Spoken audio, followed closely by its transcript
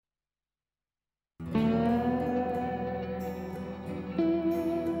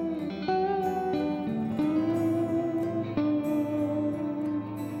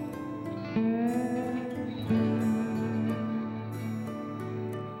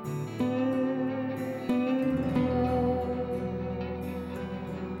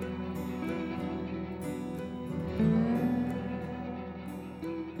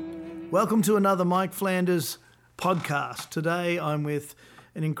Welcome to another Mike Flanders podcast. Today I'm with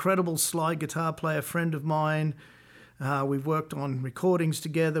an incredible slide guitar player friend of mine. We've worked on recordings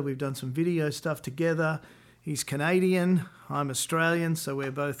together. We've done some video stuff together. He's Canadian. I'm Australian, so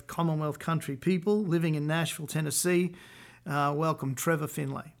we're both Commonwealth country people living in Nashville, Tennessee. Welcome, Trevor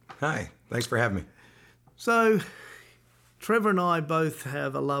Finlay. Hi, thanks for having me. So, Trevor and I both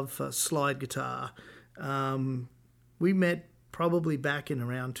have a love for slide guitar. We met probably back in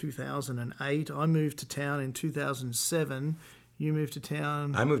around 2008. I moved to town in 2007. You moved to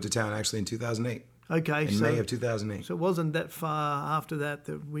town? I moved to town actually in 2008. Okay. In May of 2008. So it wasn't that far after that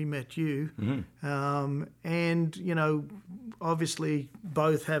we met you. Mm-hmm. And, you know, obviously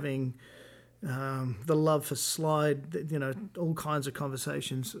both having the love for slide, you know, all kinds of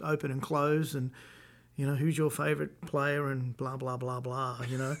conversations open and close and, you know, who's your favourite player and blah, blah, blah, blah,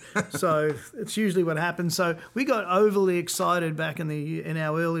 you know. So it's usually what happens. So we got overly excited back in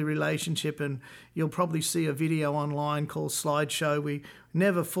our early relationship, and you'll probably see a video online called Slideshow. We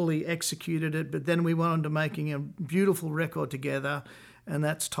never fully executed it, but then we went on to making a beautiful record together, and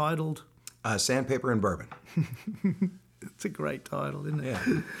that's titled... Sandpaper and Bourbon. It's a great title, isn't it?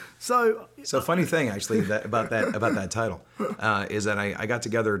 Yeah. So funny thing actually about that title is that I got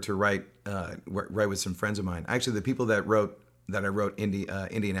together to write with some friends of mine. Actually, the people that I wrote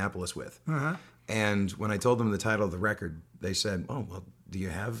Indianapolis with. Uh-huh. And when I told them the title of the record, they said, "Oh, well, do you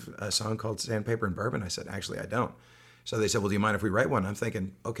have a song called Sandpaper and Bourbon?" I said, "Actually, I don't." So they said, "Well, do you mind if we write one?" I'm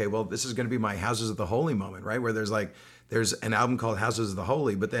thinking, okay, well, this is going to be my Houses of the Holy moment, right? Where there's an album called Houses of the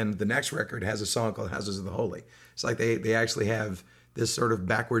Holy, but then the next record has a song called Houses of the Holy. It's like they actually have this sort of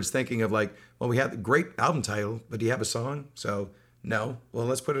backwards thinking of like, well, we have a great album title, but do you have a song? So no, well,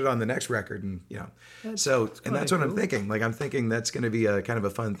 let's put it on the next record, and you know. That's what cool. I'm thinking. Like I'm thinking that's going to be a kind of a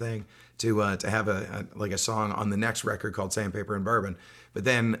fun thing to have a song on the next record called Sandpaper and Bourbon. But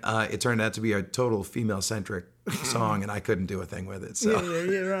then it turned out to be a total female-centric song, and I couldn't do a thing with it. So.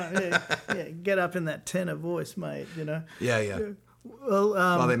 Yeah, right. Yeah, get up in that tenor voice, mate. You know. Yeah. Well,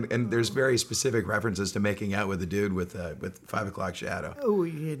 and there's very specific references to making out with a dude with 5 o'clock shadow. Oh,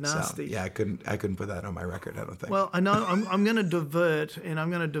 yeah, nasty. So, yeah, I couldn't put that on my record. I don't think. Well, I know I'm going to divert, and I'm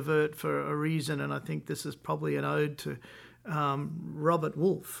going to divert for a reason, and I think this is probably an ode to Robert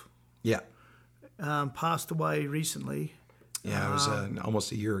Wolfe. Yeah. Passed away recently. Yeah, it was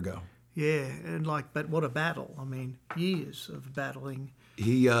almost a year ago. Yeah, and but what a battle! I mean, years of battling.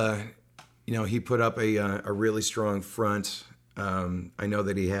 He, he put up a really strong front. I know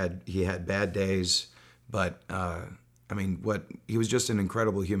that he had bad days, but he was just an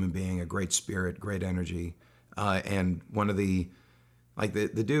incredible human being, a great spirit, great energy, and one of the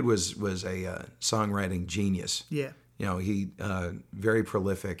dude was a songwriting genius. Yeah, you know, he very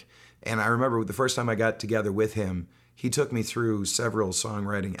prolific, and I remember the first time I got together with him, he took me through several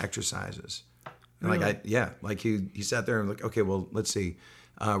songwriting exercises. Really? He sat there and like, okay, well, let's see.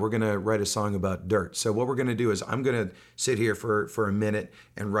 We're going to write a song about dirt. So what we're going to do is I'm going to sit here for a minute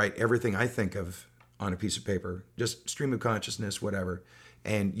and write everything I think of on a piece of paper, just stream of consciousness, whatever.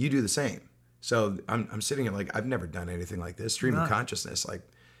 And you do the same. So I'm sitting here like, I've never done anything like this. Stream of consciousness. Like,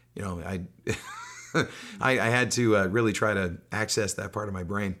 you know, I had to really try to access that part of my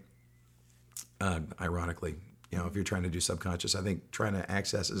brain. Ironically, you know, if you're trying to do subconscious, I think trying to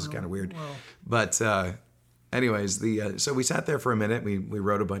access is kind of weird. Well. But anyways, so we sat there for a minute. We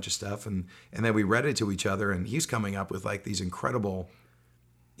wrote a bunch of stuff, and then we read it to each other. And he's coming up with like these incredible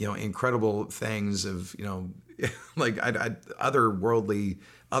things of, you know, like otherworldly,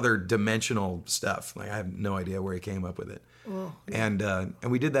 other dimensional stuff. Like I have no idea where he came up with it. Well, yeah.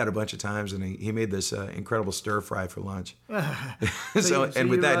 And we did that a bunch of times, and he made this incredible stir fry for lunch. He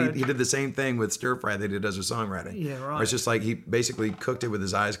did the same thing with stir fry that he does with songwriting. Yeah, right. Where it's just like he basically cooked it with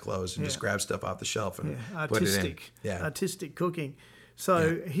his eyes closed and just grabbed stuff off the shelf and put it in. Yeah, artistic cooking.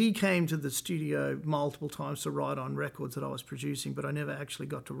 So he came to the studio multiple times to write on records that I was producing, but I never actually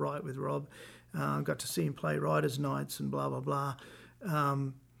got to write with Rob. Got to see him play writers' nights and blah blah blah.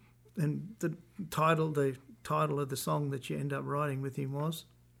 And the title of the song that you end up writing with him was?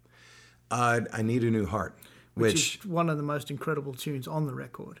 I Need a New Heart. Which is one of the most incredible tunes on the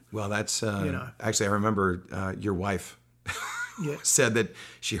record. Well, that's, actually, I remember your wife said that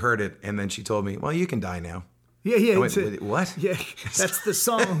she heard it, and then she told me, well, you can die now. Yeah. What? Yeah, that's the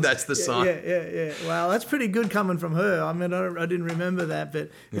song. That's the song. Yeah. Well, that's pretty good coming from her. I mean, I didn't remember that, but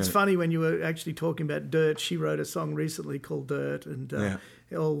it's funny when you were actually talking about Dirt. She wrote a song recently called Dirt, and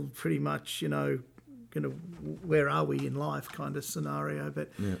all pretty much, you know, where are we in life kind of scenario. But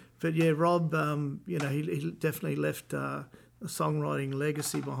Rob, he definitely left a songwriting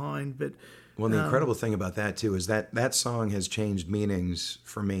legacy behind. But the incredible thing about that too is that song has changed meanings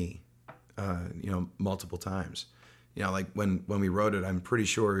for me multiple times. Like when we wrote it, I'm pretty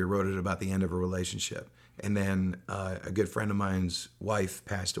sure we wrote it about the end of a relationship. And then a good friend of mine's wife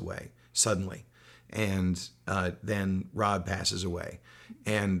passed away suddenly. And then Rob passes away.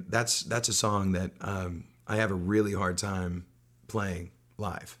 And that's a song that I have a really hard time playing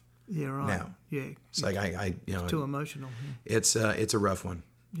live. Yeah, right. Now. Yeah. It's like it's too emotional. Yeah. It's a rough one.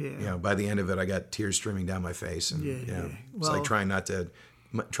 Yeah. By the end of it, I got tears streaming down my face, and Yeah. it's like trying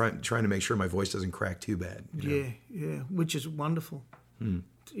to make sure my voice doesn't crack too bad. Yeah, which is wonderful.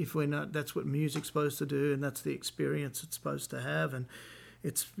 If we're not, that's what music's supposed to do, and that's the experience it's supposed to have, and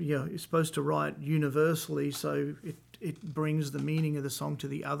it's it's supposed to write universally, so it brings the meaning of the song to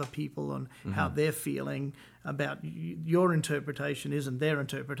the other people and how they're feeling about your interpretation isn't their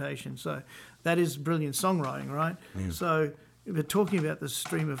interpretation. So that is brilliant songwriting, right? Yeah. So we're talking about the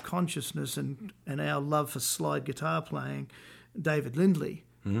stream of consciousness and our love for slide guitar playing. David Lindley.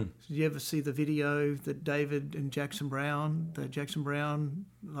 Did you ever see the video that David and Jackson Browne,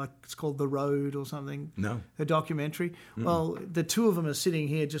 like it's called The Road or something? No. A documentary? Well, the two of them are sitting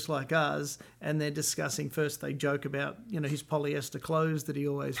here just like us, and they're discussing, first they joke about, his polyester clothes that he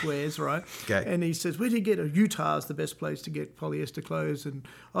always wears, right? Okay. And he says, where do you get it? Utah's the best place to get polyester clothes. And,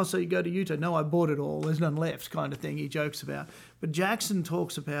 so you go to Utah? No, I bought it all. There's none left, kind of thing he jokes about. But Jackson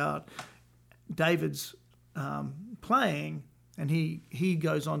talks about David's playing. And he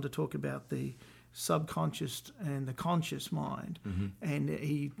goes on to talk about the subconscious and the conscious mind. And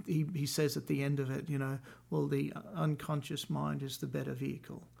he says at the end of it, the unconscious mind is the better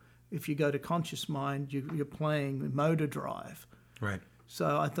vehicle. If you go to conscious mind, you're playing motor drive. Right.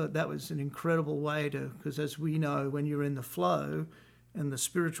 So I thought that was an incredible way because as we know, when you're in the flow and the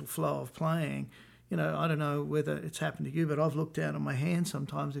spiritual flow of playing, I don't know whether it's happened to you, but I've looked down at my hand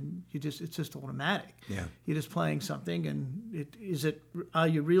sometimes and it's just automatic. Yeah. You're just playing something and are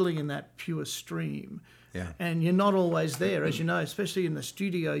you really in that pure stream? Yeah. And you're not always there, as you know, especially in the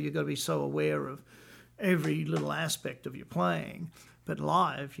studio, you've got to be so aware of every little aspect of your playing. But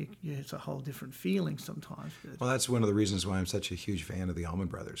live, it's a whole different feeling sometimes. Well, that's one of the reasons why I'm such a huge fan of the Allman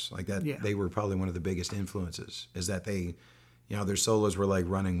Brothers. Like that, They were probably one of the biggest influences, is that they... their solos were like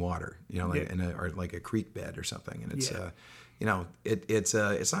running water, or like a creek bed or something, and it's,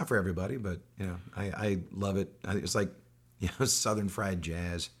 it's not for everybody, but I love it. It's like, Southern fried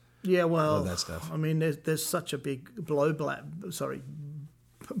jazz. Yeah, well, love that stuff. I mean, there's such a big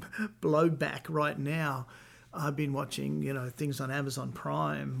blowback right now. I've been watching, things on Amazon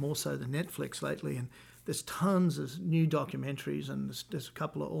Prime more so than Netflix lately, and there's tons of new documentaries, and there's a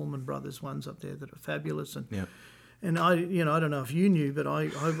couple of Allman Brothers ones up there that are fabulous, and. Yeah. And I don't know if you knew, but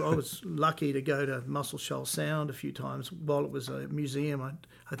I was lucky to go to Muscle Shoals Sound a few times while it was a museum.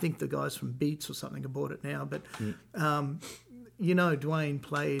 I think the guys from Beats or something have bought it now. But, Dwayne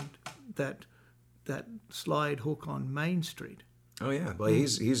played that slide hook on Main Street. Oh yeah, well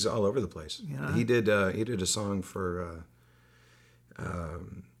he's all over the place. He did a song for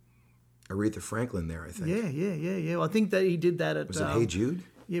Aretha Franklin there, I think. Yeah. Well, I think that he did that at. Was it Hey Jude?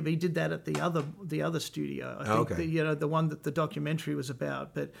 Yeah, but he did that at the other studio. I think the one that the documentary was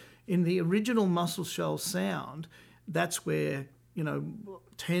about. But in the original Muscle Shoals Sound, that's where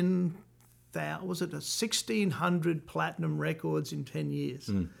 1,600 platinum records in 10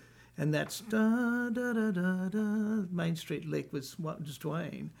 years, and that's da da da da da. Main Street Lick was just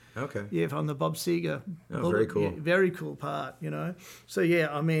Dwayne. Okay. Yeah, from the Bob Seger. Oh, very cool. Yeah, very cool part, So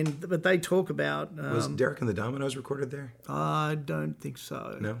I mean, but they talk about. Was Derek and the Dominoes recorded there? I don't think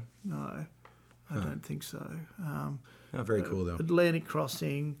so. No, I don't think so. Very cool though. Atlantic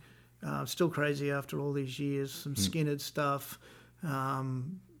Crossing, still crazy after all these years. Some Skinner stuff,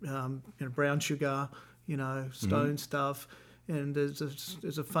 Brown Sugar, Stone stuff. And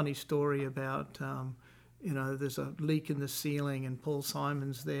there's a funny story about, there's a leak in the ceiling and Paul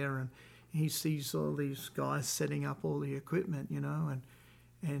Simon's there and he sees all these guys setting up all the equipment,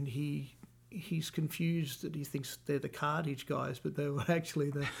 and he's confused that he thinks they're the cartage guys, but they were actually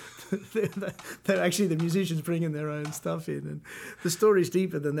they're actually the musicians bringing their own stuff in. And the story's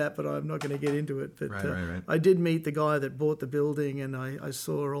deeper than that, but I'm not going to get into it. But right. I did meet the guy that bought the building, and I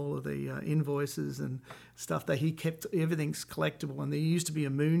saw all of the invoices and stuff that he kept. Everything's collectible, and there used to be a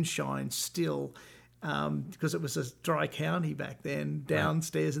moonshine still. Because it was a dry county back then,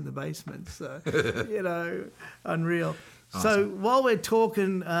 downstairs in the basement. So, unreal. Awesome. So while we're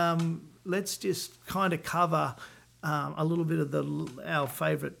talking, let's just kind of cover a little bit of our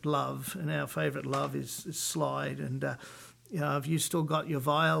favourite love, and our favourite love is slide. And have you still got your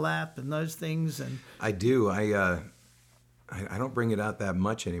Violap and those things? And I do. I don't bring it out that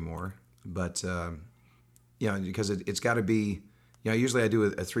much anymore, but because it's got to be. Usually I do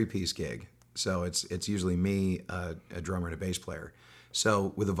a 3-piece gig. So it's usually me, a drummer, and a bass player.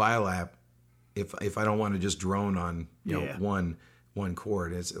 So with a Violap, if I don't want to just drone on one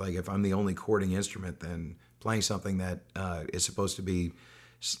chord, it's like if I'm the only chording instrument, then playing something that is supposed to be,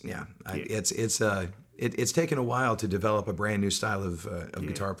 it's taken a while to develop a brand new style of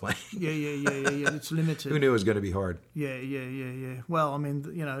guitar playing. Yeah. It's limited. Who knew it was going to be hard? Yeah. Well, I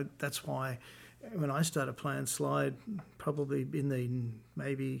mean, that's why when I started playing slide, probably in the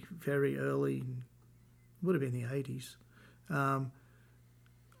maybe very early, would have been the 80s.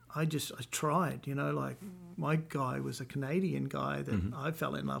 I tried, like my guy was a Canadian guy that I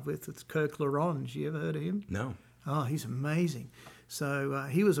fell in love with. It's Kirk Laronge. You ever heard of him? No. Oh, he's amazing. So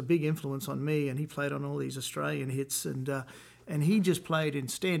he was a big influence on me, and he played on all these Australian hits, and he just played in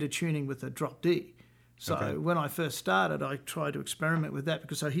standard tuning with a drop D. So when I first started, I tried to experiment with that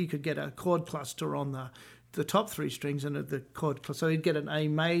because so he could get a chord cluster on the top three strings and the chord cluster. So he'd get an A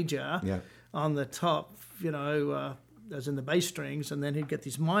major on the top, as in the bass strings, and then he'd get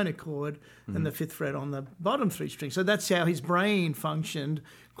this minor chord and the fifth fret on the bottom three strings. So that's how his brain functioned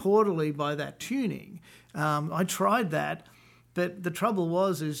quarterly by that tuning. I tried that, but the trouble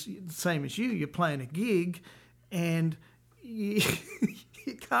is the same as you're playing a gig, and you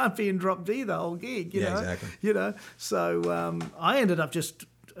can't be in drop D the whole gig, you know? Exactly. So I ended up just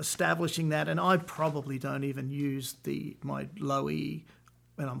establishing that, and I probably don't even use my low E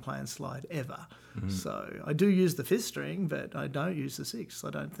when I'm playing slide ever. So I do use the fifth string, but I don't use the sixth, I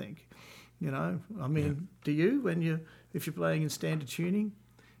don't think. I mean, do you if you're playing in standard tuning?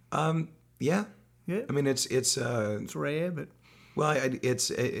 Yeah. I mean, it's rare, but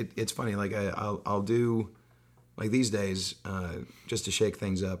it's funny. Like I'll do, like these days, just to shake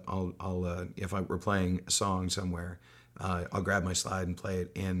things up. I'll if we're playing a song somewhere, I'll grab my slide and play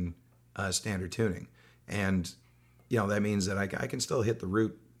it in standard tuning, and that means that I can still hit the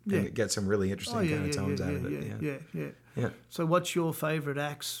root and get some really interesting kind of tones out of it. Yeah. So what's your favorite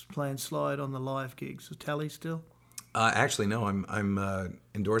acts playing slide on the live gigs? Is Tally still? Actually, no. I'm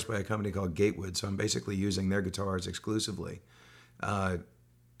endorsed by a company called Gatewood, so I'm basically using their guitars exclusively. I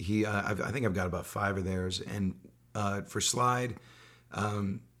think I've got about 5 of theirs, and for slide,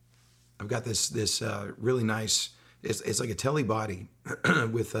 I've got this really nice. It's like a Tele body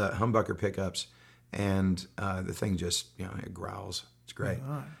with humbucker pickups, and the thing just it growls. It's great.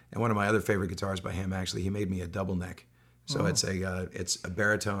 Right. And one of my other favorite guitars by him, actually, he made me a double neck. So it's a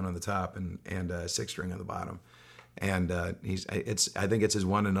baritone on the top and a 6-string on the bottom. And I think it's his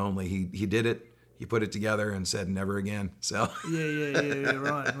one and only. He did it. He put it together and said never again. So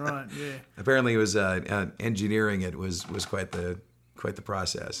right. Apparently, it was engineering it was quite the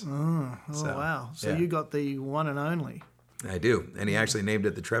process. Wow! So you got the one and only. I do, and he actually named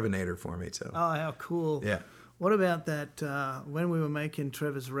it the Trevinator for me. So how cool! Yeah. What about that? When we were making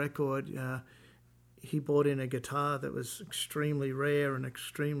Trevor's record, he bought in a guitar that was extremely rare and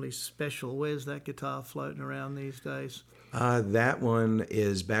extremely special. Where's that guitar floating around these days? That one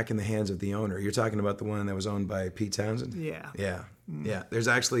is back in the hands of the owner. You're talking about the one that was owned by Pete Townsend? Yeah. Yeah. There's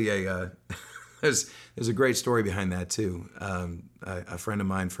actually there's a great story behind that too. A friend of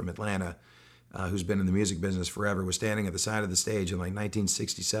mine from Atlanta, who's been in the music business forever, was standing at the side of the stage in like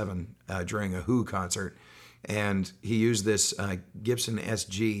 1967 during a Who concert, and he used this Gibson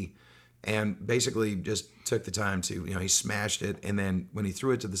SG. And basically just took the time to, he smashed it. And then when he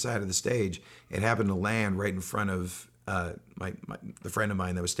threw it to the side of the stage, it happened to land right in front of the friend of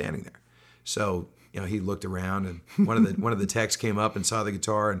mine that was standing there. So, he looked around, and one of the techs came up and saw the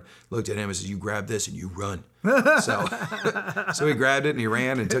guitar and looked at him and said, "You grab this and you run." So he grabbed it and he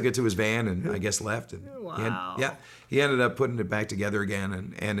ran and took it to his van and I guess left. And wow. He ended up putting it back together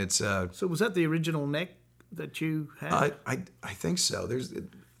again. And it's... So was that the original neck that you had? I think so.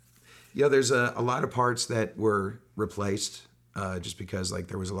 There's a lot of parts that were replaced just because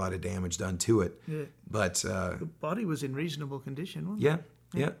there was a lot of damage done to it. Yeah. But the body was in reasonable condition, wasn't it?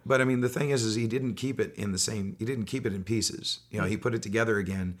 Yeah. But I mean, the thing is he didn't keep it in he didn't keep it in pieces. He put it together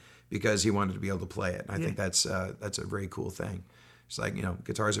again because he wanted to be able to play it. And I think that's a very cool thing. It's like,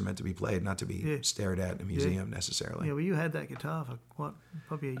 guitars are meant to be played, not to be stared at in a museum necessarily. Yeah, well, you had that guitar for what,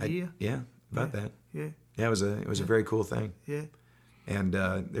 probably a year? About that. Yeah. Yeah, it was a very cool thing. Yeah. And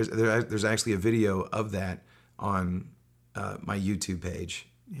there's actually a video of that on my YouTube page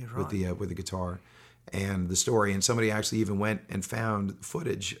with the guitar and the story. And somebody actually even went and found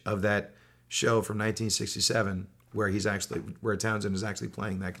footage of that show from 1967 where Townsend is actually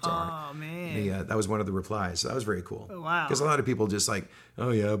playing that guitar. Oh man! That was one of the replies. So that was very cool. Wow! Because a lot of people just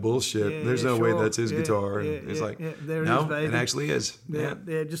oh yeah, bullshit. There's no way that's his guitar. And it's there no, it is, baby. It actually is. Yeah,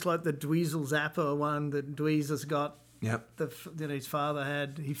 just like the Dweezil Zappa one that Dweezil's got Yep. that his father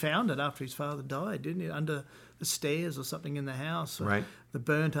had. He found it after his father died, didn't he? Under the stairs or something in the house. Right. The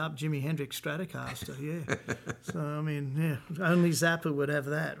burnt up Jimi Hendrix Stratocaster. Yeah. So I mean, yeah, only Zappa would have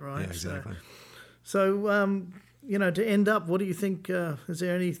that, right? Yeah, exactly. So to end up, what do you think? Is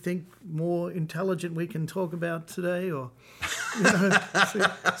there anything more intelligent we can talk about today, or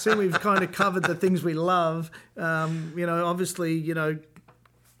see we've kind of covered the things we love. Obviously,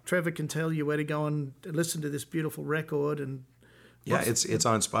 Trevor can tell you where to go and listen to this beautiful record, and yeah, it's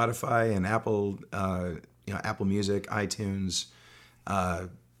on Spotify and Apple, Apple Music, iTunes.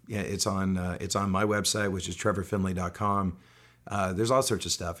 It's on my website, which is trevorfinley.com. There's all sorts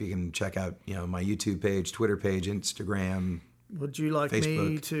of stuff. You can check out, my YouTube page, Twitter page, Instagram. Would you like Facebook.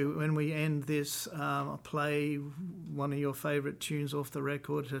 me to, when we end this, play one of your favourite tunes off the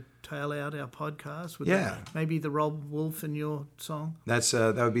record to tail out our podcast? Would that maybe the Rob Wolf in your song?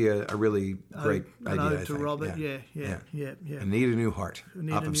 That would be a really great an idea. ode to Robert. Yeah. I Need a New Heart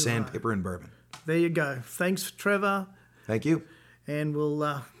off of Sandpaper and Bourbon. There you go. Thanks, Trevor. Thank you. And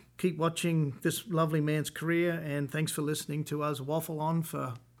we'll keep watching this lovely man's career. And thanks for listening to us waffle on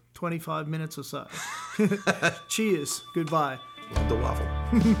for 25 minutes or so. Cheers. Goodbye. Love the waffle.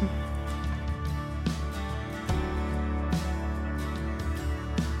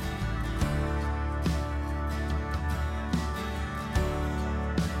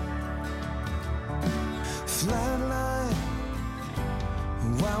 Flatline,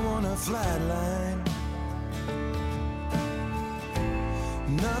 I want a flatline.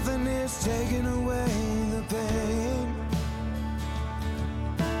 Nothing is taking away the pain.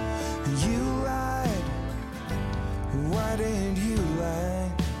 You lied, why didn't you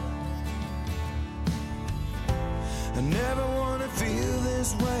lie? I never want to feel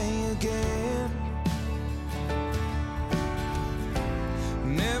this way again.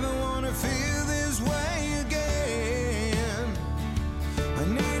 Never want to feel this way again. I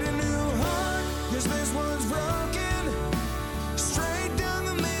need a new heart, 'cause this one's broken. Straight down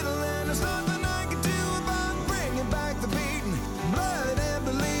the middle, and there's nothing I can do about bringing back the beating blood and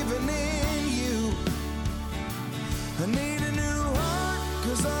believing in you. I need a new heart,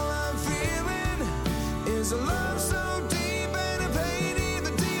 'cause all I'm feeling is a love so deep and a pain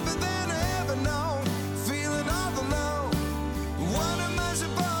even deeper than I ever known. Feeling all alone, what am I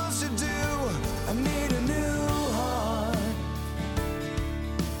supposed to do? I need a new heart.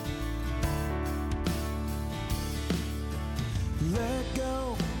 Let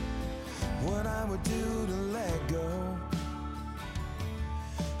go, what I would do to let go.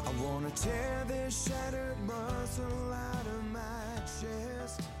 I wanna tear this shattered muscle out of